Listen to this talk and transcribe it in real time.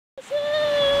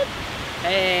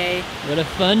What a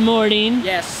fun morning.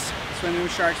 Yes, swimming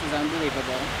with sharks was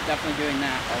unbelievable. Definitely doing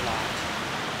that a lot.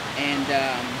 And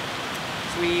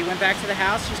so we went back to the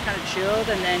house, just kind of chilled,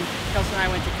 and then Kelsey and I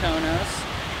went to Konos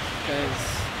because,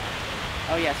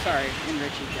 oh yeah, sorry, in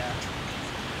Richie.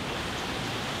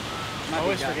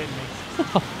 Always forgetting me.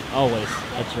 Always,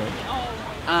 that's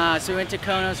right. So we went to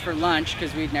Konos for lunch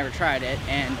because we'd never tried it,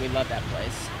 and we love that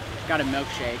place. Got a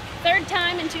milkshake. Third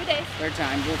time in 2 days. Third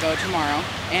time. We'll go tomorrow.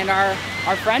 And our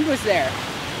friend was there,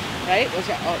 right? Was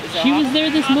that, is that She Ava? was there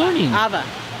this morning. Ava.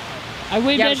 I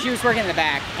waved Yeah, at she was working in the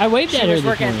back. I waved at her She was this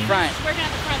working morning. at the front. She's working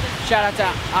at the front. Shout out to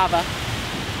Ava.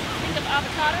 Think of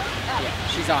avocado? Yeah,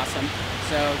 she's awesome.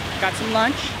 So got some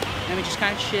lunch, and we just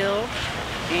kind of chilled.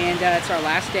 And it's our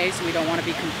last day, so we don't want to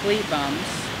be complete bums.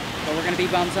 But we're going to be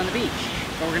bums on the beach.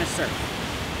 But we're going to surf.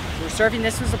 So we're surfing.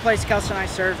 This was the place Kelsey and I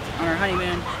surfed on our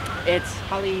honeymoon. It's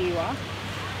Haleiwa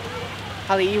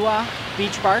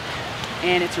Beach Park.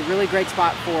 And it's a really great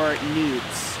spot for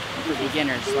noobs, for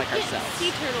beginners like ourselves. Sea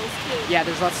turtles too. Yeah,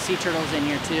 there's lots of sea turtles in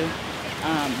here too.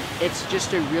 It's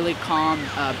just a really calm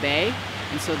bay,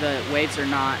 and so the waves are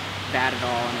not bad at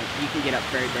all, and you can get up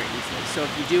very, very easily. So if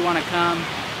you do want to come,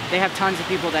 they have tons of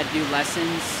people that do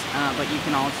lessons, but you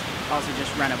can also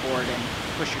just rent a board and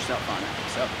push yourself on it.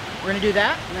 So we're gonna do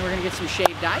that, and then we're gonna get some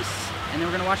shaved ice, and then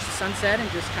we're gonna watch the sunset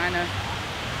and just kind of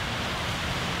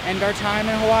end our time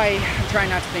in Hawaii. I'm trying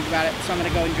not to think about it, so I'm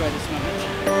gonna go enjoy this moment.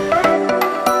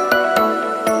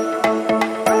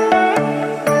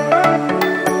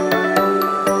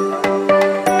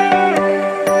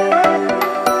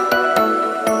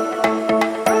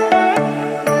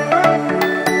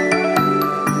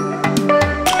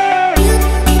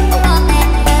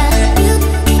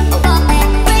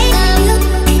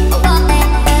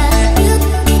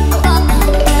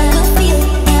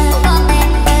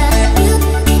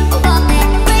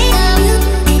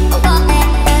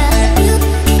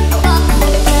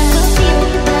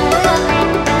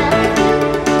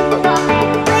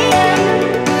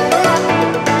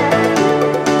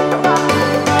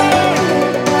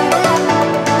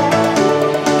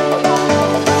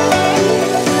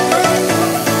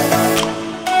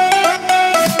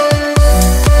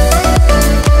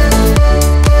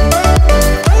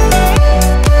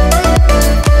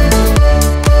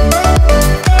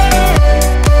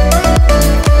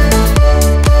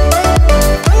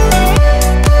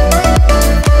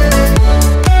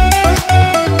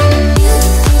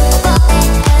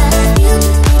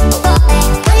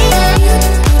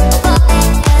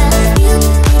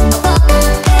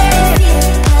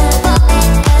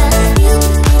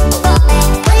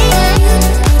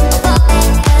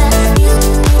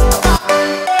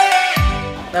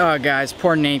 Oh guys,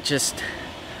 poor Nate just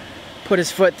put his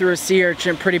foot through a sea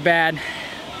urchin pretty bad.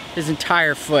 His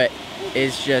entire foot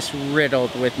is just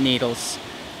riddled with needles.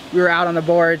 We were out on the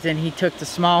boards and he took the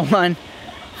small one.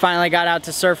 Finally got out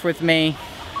to surf with me.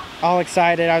 All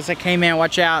excited. I was like, hey man,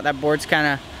 watch out. That board's kind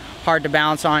of hard to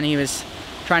balance on. He was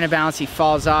trying to balance, he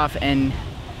falls off and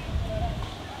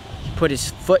he put his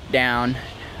foot down,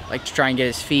 like to try and get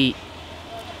his feet,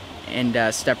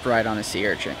 and stepped right on a sea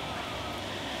urchin.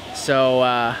 So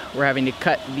we're having to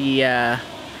cut the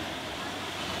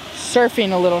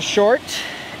surfing a little short,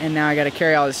 and now I got to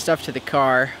carry all this stuff to the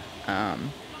car,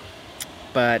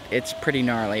 but it's pretty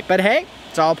gnarly. But hey,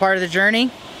 it's all part of the journey,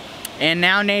 and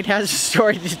now Nate has a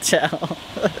story to tell.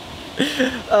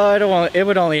 Oh, it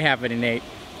would only happen to Nate.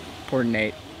 Poor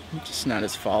Nate. It's just not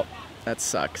his fault. That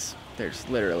sucks. There's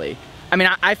literally, I mean,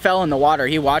 I fell in the water.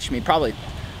 He watched me probably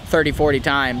 30, 40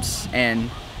 times,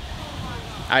 and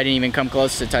I didn't even come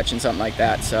close to touching something like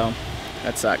that, so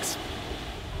that sucks.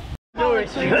 Right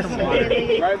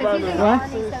by the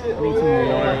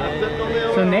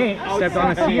So Nate stepped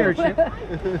on a sea urchin.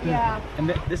 Yeah.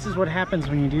 And this is what happens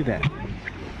when you do that.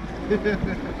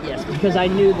 Yes, because I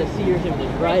knew the sea urchin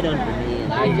was right under me,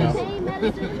 and I just...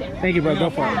 Thank you, bro. Go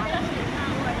for it.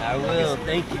 I will,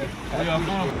 thank you.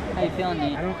 How you feeling,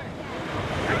 Nate?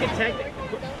 I can take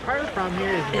part of the problem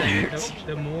here is that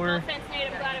the more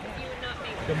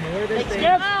this thing...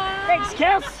 Thanks,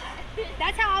 Kels.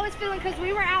 That's how I was feeling because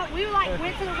we were out. We like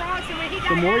went to the rocks, and when he got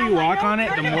The more out, you like, walk on it,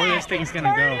 turn the it more back. this thing's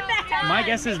gonna Turn go. it back. My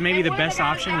guess is maybe the best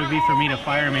option would be for me to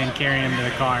fireman carry him to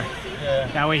the car. Yeah.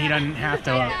 That way he doesn't have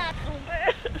to...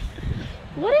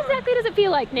 What exactly does it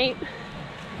feel like, Nate?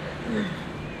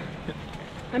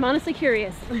 I'm honestly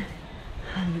curious.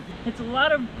 It's a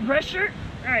lot of pressure.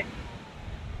 All right.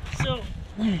 So...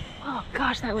 Oh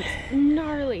gosh, that looks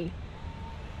gnarly.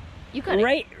 You got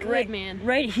it good, man.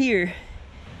 Right here,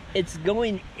 it's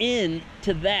going in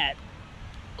to that.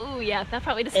 Oh yeah, that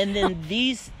probably just. And then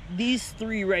these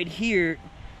three right here,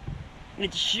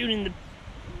 it's shooting the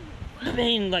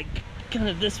pain, like, kind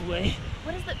of this way.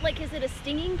 What is it, like, is it a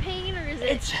stinging pain, or is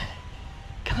it? It's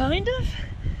kind of.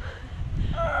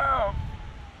 Oh.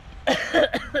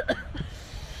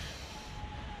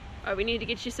 Oh, we need to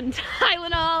get you some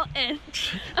Tylenol and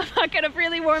a bucket of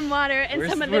really warm water and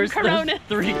some of them Corona.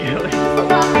 3 going?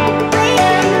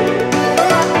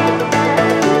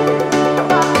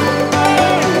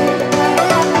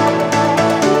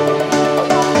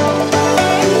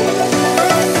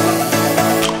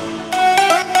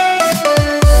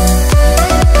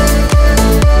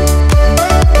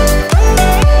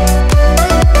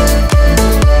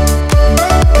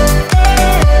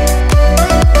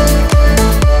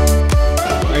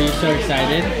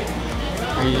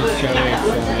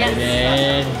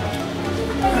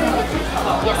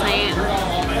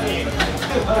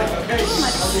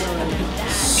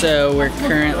 So we're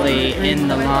currently in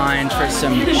the line for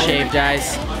some shaved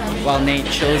ice while Nate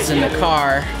chills in the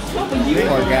car.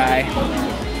 Poor guy.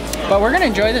 But we're gonna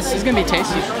enjoy this. This is gonna be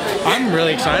tasty. I'm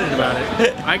really excited about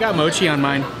it. I got mochi on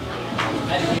mine.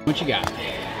 What you got?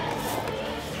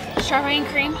 Strawberry and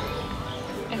cream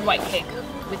and white cake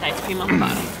with ice cream on the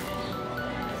bottom.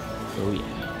 Oh yeah.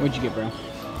 What'd you get, bro?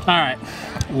 All right,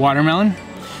 watermelon,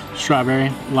 strawberry,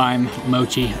 lime,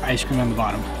 mochi, ice cream on the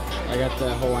bottom. I got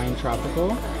the Hawaiian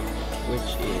Tropical,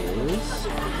 which is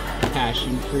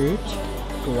passion fruit,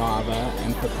 guava,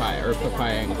 and papaya, or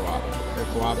papaya and guava. Or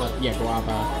guava, yeah,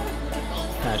 guava,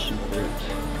 passion fruit,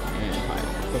 and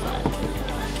papaya.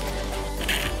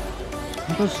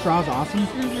 Aren't those straws awesome?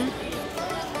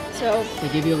 Mm-hmm. So they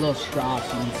give you a little straw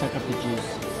so you can suck up the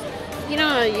juice. You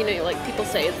know, like people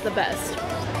say it's the best.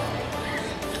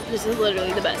 This is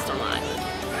literally the best online.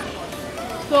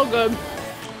 So good.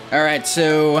 All right,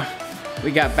 so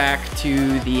we got back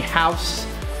to the house,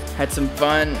 had some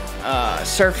fun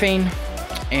surfing,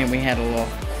 and we had a little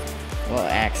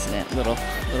accident, little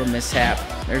mishap.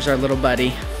 There's our little buddy.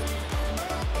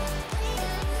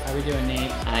 How we doing,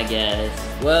 Nate? Hi guys.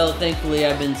 Well, thankfully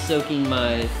I've been soaking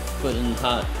my foot in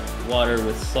hot water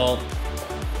with salt.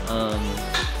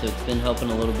 So it's been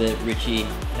helping a little bit. Richie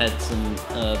had some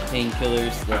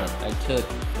painkillers that I took.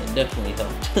 It definitely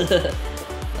helped.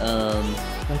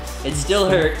 It still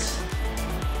hurts,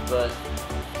 but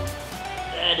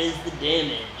that is the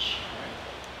damage.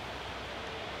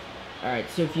 Alright,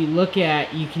 so if you look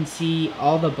at, you can see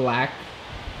all the black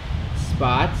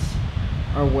spots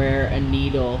are where a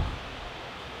needle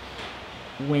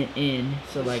went in.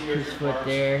 So like his foot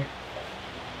there.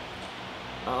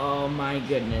 Oh my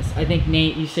goodness. I think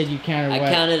Nate, you said you counted what?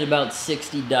 I counted about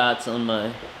 60 dots on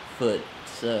my foot,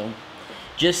 so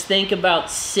just think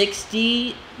about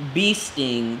 60 bee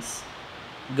stings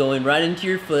going right into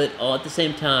your foot all at the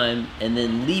same time and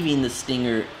then leaving the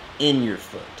stinger in your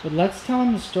foot. But let's tell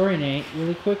him the story, Nate,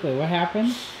 really quickly. What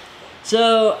happened?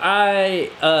 So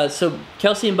so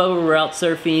Kelsey and Bubba were out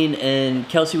surfing and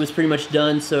Kelsey was pretty much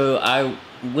done, so I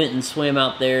went and swam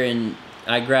out there and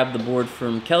I grabbed the board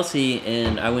from Kelsey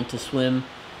and I went to swim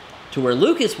to where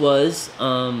Lucas was.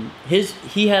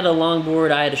 He had a long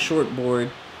board, I had a short board.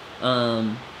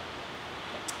 So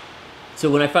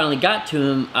when I finally got to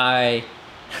him, I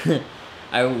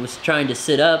was trying to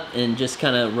sit up and just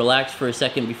kind of relax for a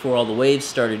second before all the waves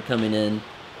started coming in.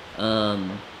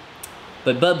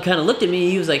 But Bub kind of looked at me,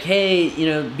 he was like, hey, you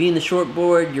know, being the short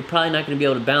board, you're probably not going to be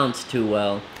able to bounce too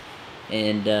well.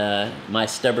 And my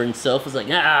stubborn self was like,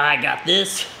 I got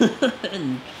this.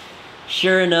 And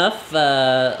sure enough,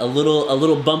 a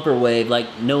little bumper wave, like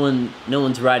no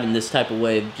one's riding this type of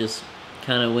wave, just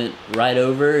kind of went right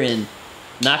over and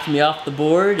knocked me off the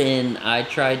board. And I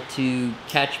tried to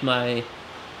catch my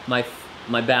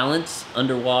balance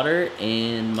underwater,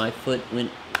 and my foot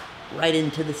went right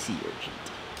into the sea urchin.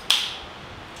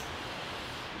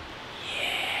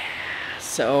 Yeah.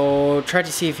 So tried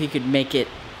to see if he could make it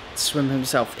swim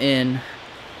himself in,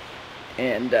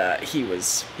 and he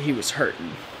was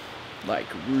hurting like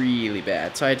really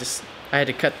bad, so I had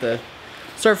to cut the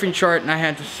surfing short and I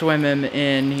had to swim him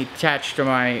in. He attached to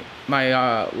my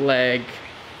leg,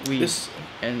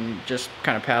 and just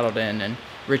kind of paddled in, and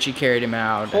Richie carried him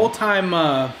out. The whole time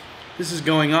this is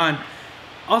going on,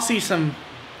 I'll see some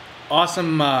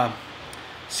awesome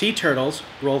sea turtles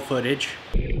roll footage.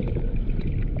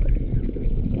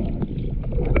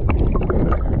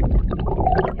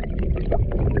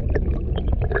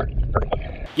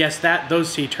 Yes, those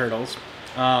sea turtles.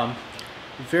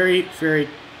 Very, very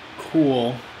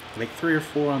cool. Like 3 or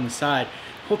 4 on the side.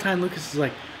 The whole time Lucas is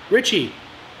like, Richie.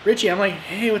 I'm like,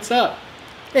 hey, what's up?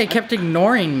 They kept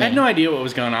ignoring me. I had no idea what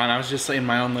was going on. I was just in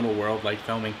my own little world, like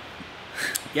filming.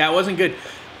 Yeah, it wasn't good.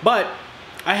 But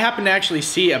I happened to actually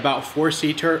see about 4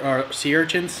 sea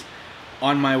urchins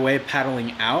on my way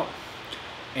paddling out,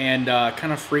 and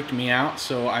kind of freaked me out.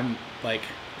 So I'm like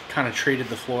kind of treated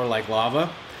the floor like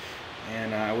lava,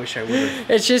 and I wish I would have.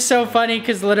 It's just so funny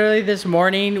because literally this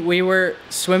morning we were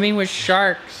swimming with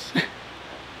sharks.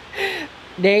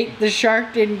 Nate, the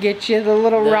shark didn't get you, the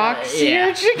little rock sea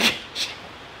urchin.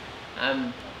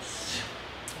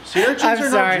 Sea urchins I'm are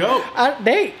sorry. no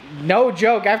joke. No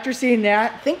joke. After seeing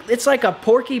that, I think it's like a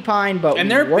porcupine, but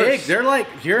And they're worse. big. They're like,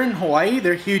 here in Hawaii,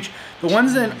 they're huge. The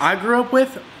ones that I grew up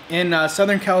with in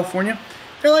Southern California,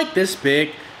 they're like this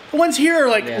big. The ones here are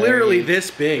like literally this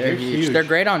big. They're huge. They're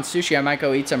great on sushi. I might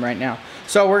go eat some right now.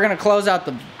 So we're going to close out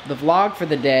the vlog for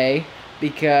the day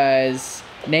because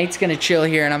Nate's going to chill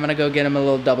here and I'm going to go get him a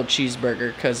little double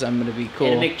cheeseburger because I'm going to be cool.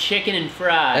 And make chicken and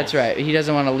fries. That's right. He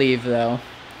doesn't want to leave though.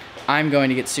 I'm going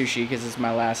to get sushi because it's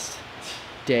my last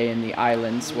day in the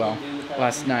islands. Well,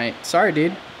 last night. Sorry,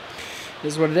 dude.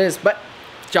 This is what it is. But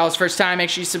if y'all's first time, make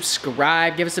sure you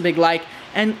subscribe, give us a big like,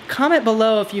 and comment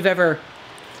below if you've ever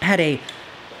had a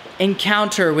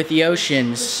encounter with the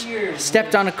oceans,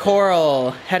 stepped on a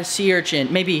coral, had a sea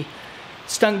urchin, maybe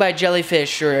stung by a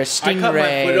jellyfish or a stingray I cut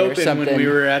my foot or open something. when we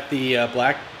were at the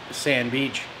black sand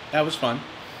beach. That was fun.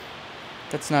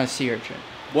 That's not a sea urchin.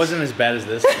 Wasn't as bad as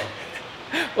this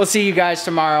though. We'll see you guys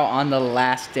tomorrow on the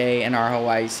last day in our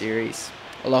Hawaii series.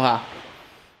 Aloha.